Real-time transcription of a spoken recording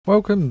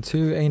Welcome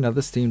to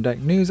another Steam Deck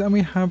news, and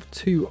we have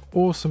two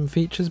awesome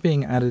features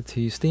being added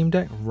to Steam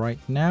Deck right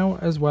now,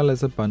 as well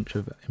as a bunch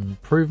of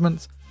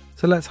improvements.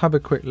 So let's have a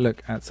quick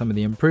look at some of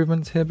the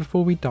improvements here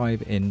before we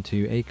dive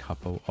into a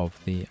couple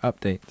of the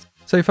updates.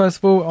 So first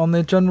of all, on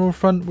the general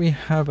front, we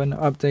have an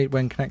update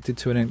when connected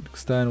to an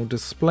external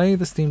display.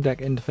 The Steam Deck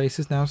interface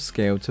is now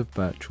scaled to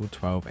virtual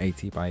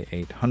 1280 by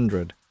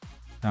 800.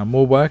 Now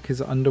more work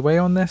is underway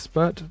on this,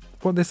 but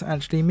what this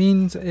actually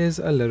means is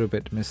a little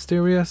bit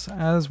mysterious,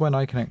 as when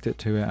I connect it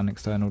to an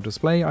external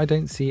display I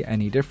don't see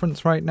any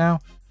difference right now,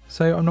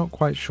 so I'm not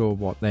quite sure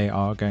what they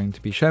are going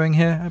to be showing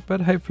here,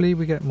 but hopefully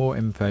we get more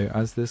info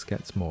as this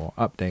gets more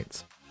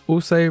updates.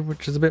 Also,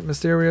 which is a bit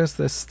mysterious,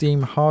 the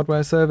Steam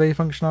hardware survey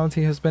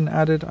functionality has been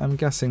added. I'm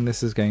guessing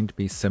this is going to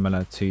be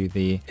similar to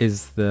the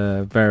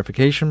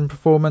verification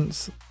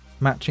performance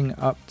matching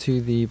up to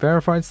the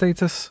verified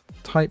status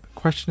type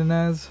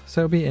questionnaires,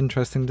 so it'll be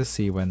interesting to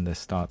see when this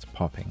starts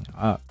popping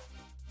up.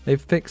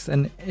 They've fixed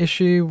an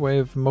issue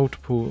with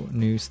multiple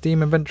new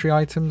Steam inventory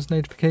items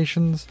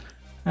notifications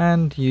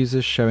and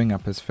users showing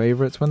up as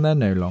favourites when they're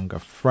no longer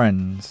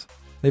friends.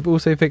 They've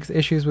also fixed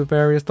issues with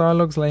various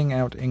dialogues laying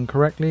out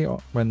incorrectly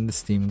when the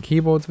Steam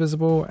keyboard's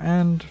visible,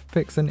 and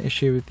fixed an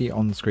issue with the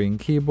on-screen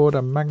keyboard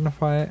and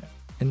magnifier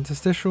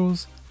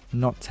interstitials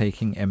not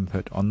taking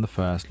input on the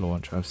first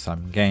launch of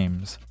some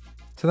games.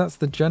 So that's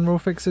the general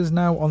fixes.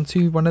 Now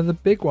onto one of the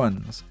big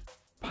ones.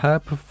 Per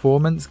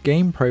performance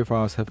game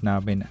profiles have now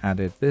been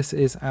added. This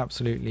is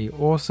absolutely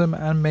awesome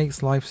and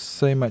makes life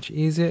so much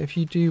easier if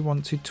you do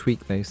want to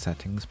tweak those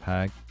settings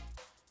per.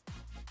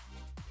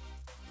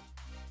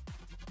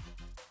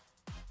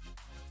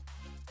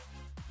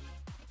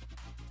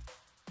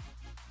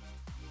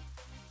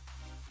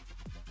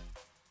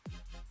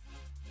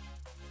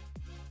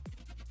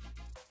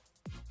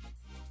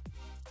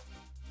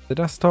 The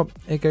desktop,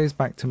 it goes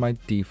back to my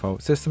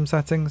default system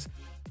settings,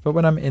 but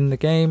when I'm in the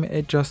game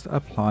it just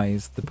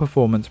applies the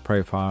performance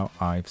profile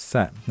I've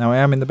set. Now I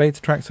am in the beta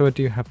track, so I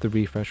do have the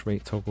refresh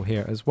rate toggle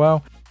here as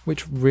well,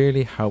 which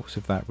really helps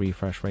with that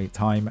refresh rate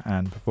time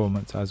and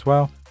performance as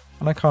well,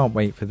 and I can't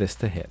wait for this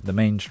to hit the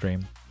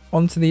mainstream.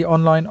 Onto the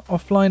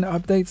online-offline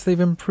updates. They've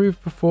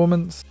improved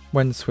performance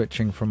when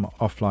switching from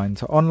offline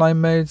to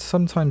online modes.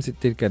 Sometimes it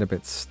did get a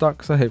bit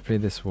stuck, so hopefully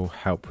this will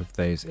help with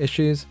those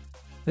issues.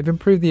 They've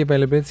improved the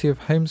availability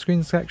of home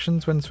screen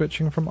sections when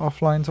switching from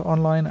offline to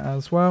online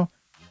as well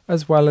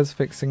as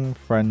fixing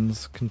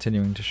friends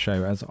continuing to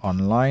show as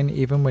online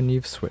even when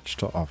you've switched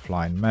to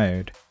offline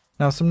mode.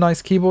 Now some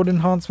nice keyboard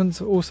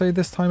enhancements also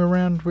this time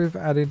around. We've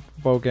added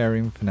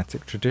Bulgarian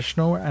phonetic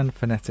traditional and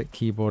phonetic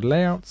keyboard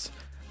layouts.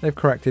 They've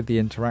corrected the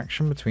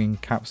interaction between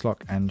caps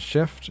lock and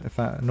shift if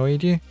that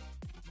annoyed you.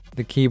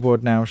 The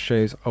keyboard now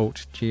shows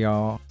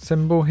Alt-GR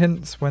symbol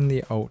hints when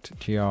the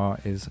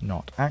Alt-GR is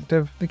not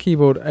active. The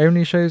keyboard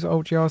only shows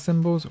Alt-GR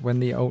symbols when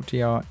the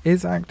Alt-GR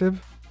is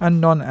active, and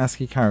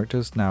non-ASCII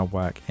characters now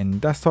work in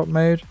desktop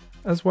mode,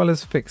 as well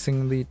as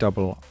fixing the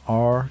double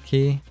R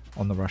key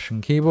on the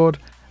Russian keyboard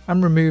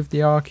and remove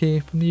the R key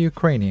from the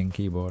Ukrainian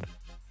keyboard.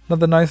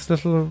 Another nice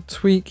little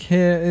tweak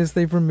here is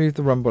they've removed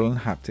the rumble and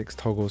haptics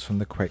toggles from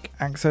the quick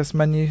access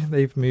menu.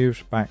 They've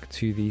moved back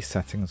to the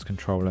settings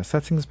controller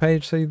settings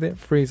page, so that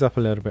frees up a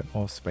little bit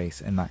more space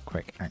in that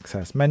quick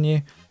access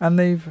menu. And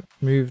they've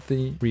moved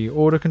the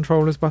reorder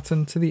controllers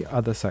button to the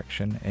other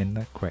section in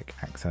the quick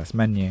access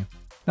menu.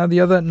 Now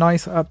the other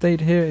nice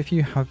update here, if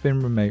you have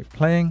been remote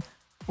playing,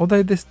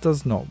 although this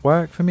does not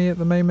work for me at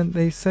the moment,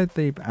 they said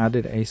they've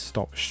added a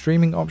stop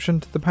streaming option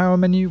to the power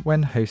menu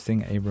when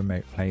hosting a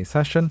remote play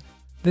session.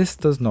 This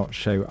does not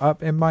show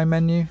up in my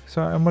menu,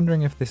 so I'm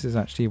wondering if this is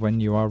actually when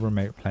you are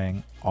remote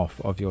playing off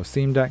of your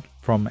Steam Deck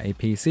from a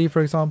PC,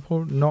 for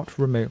example, not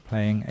remote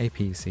playing a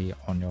PC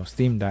on your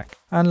Steam Deck.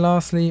 And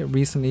lastly,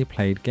 recently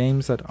played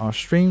games that are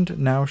streamed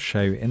now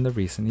show in the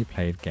recently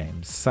played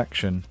games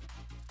section.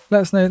 Let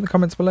us know in the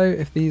comments below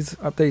if these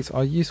updates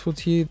are useful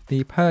to you.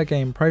 The per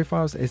game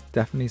profiles is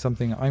definitely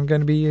something I'm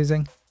going to be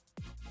using.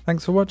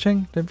 Thanks for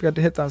watching. Don't forget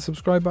to hit that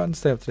subscribe button to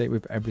stay up to date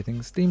with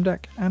everything Steam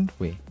Deck, and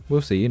we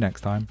will see you next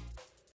time.